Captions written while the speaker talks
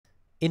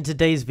In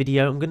today's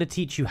video, I'm going to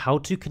teach you how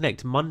to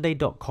connect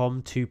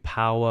monday.com to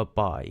Power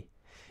BI.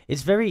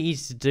 It's very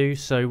easy to do,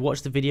 so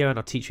watch the video and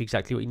I'll teach you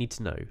exactly what you need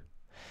to know.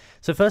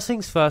 So first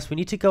things first, we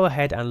need to go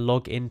ahead and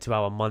log into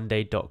our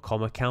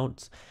monday.com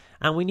account,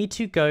 and we need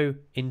to go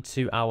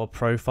into our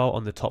profile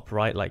on the top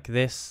right like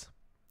this.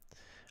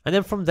 And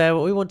then from there,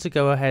 what we want to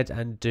go ahead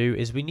and do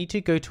is we need to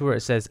go to where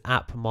it says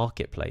App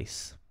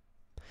Marketplace.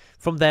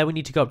 From there, we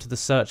need to go up to the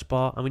search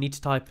bar and we need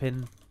to type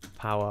in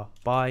Power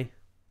BI.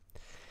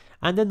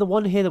 And then the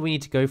one here that we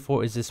need to go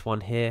for is this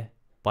one here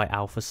by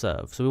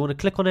AlphaServe. So we want to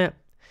click on it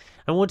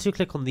and we want to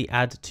click on the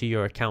Add to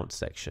Your Account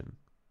section.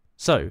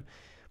 So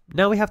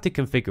now we have to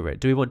configure it.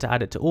 Do we want to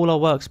add it to all our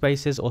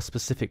workspaces or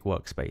specific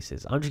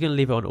workspaces? I'm just going to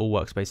leave it on all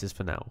workspaces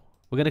for now.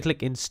 We're going to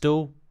click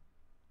Install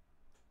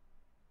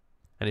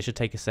and it should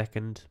take a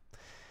second.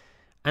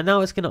 And now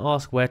it's going to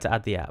ask where to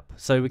add the app.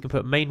 So we can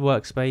put main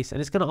workspace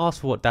and it's going to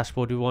ask for what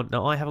dashboard we want.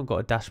 Now I haven't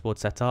got a dashboard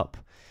set up,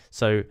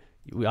 so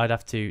I'd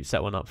have to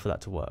set one up for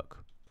that to work.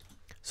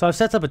 So I've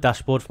set up a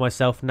dashboard for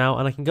myself now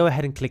and I can go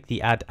ahead and click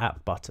the Add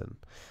App button.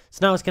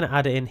 So now it's going to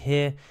add it in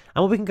here,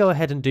 and what we can go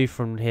ahead and do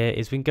from here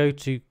is we can go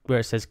to where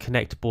it says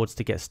Connect Boards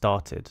to get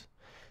started.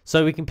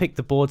 So we can pick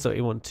the boards that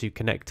we want to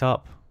connect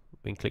up,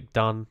 we can click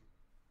Done,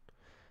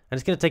 and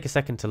it's going to take a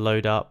second to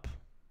load up.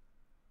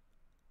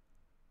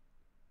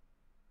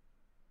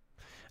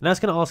 And that's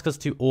going to ask us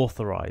to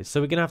authorize,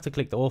 so we're going to have to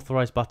click the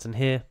Authorize button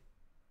here.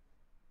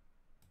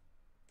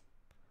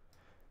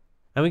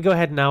 And we go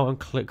ahead now and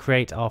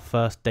create our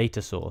first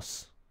data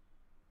source.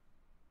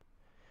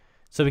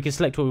 So we can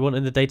select what we want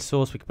in the data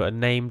source. We can put a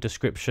name,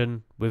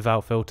 description,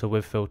 without filter,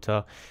 with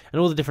filter,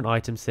 and all the different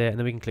items here. And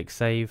then we can click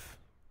Save.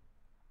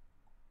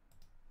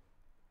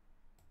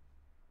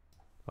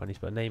 I need to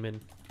put a name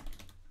in.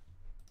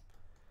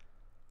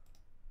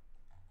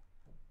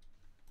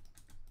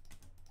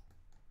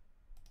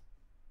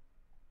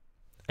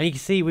 And you can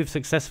see we've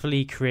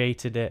successfully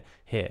created it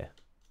here.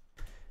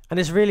 And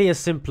it's really as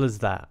simple as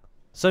that.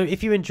 So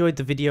if you enjoyed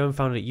the video and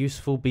found it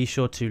useful, be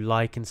sure to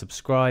like and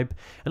subscribe,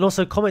 and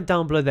also comment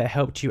down below that it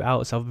helped you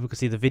out so other people can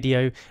see the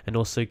video and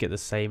also get the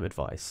same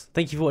advice.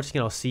 Thank you for watching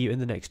and I'll see you in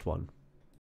the next one.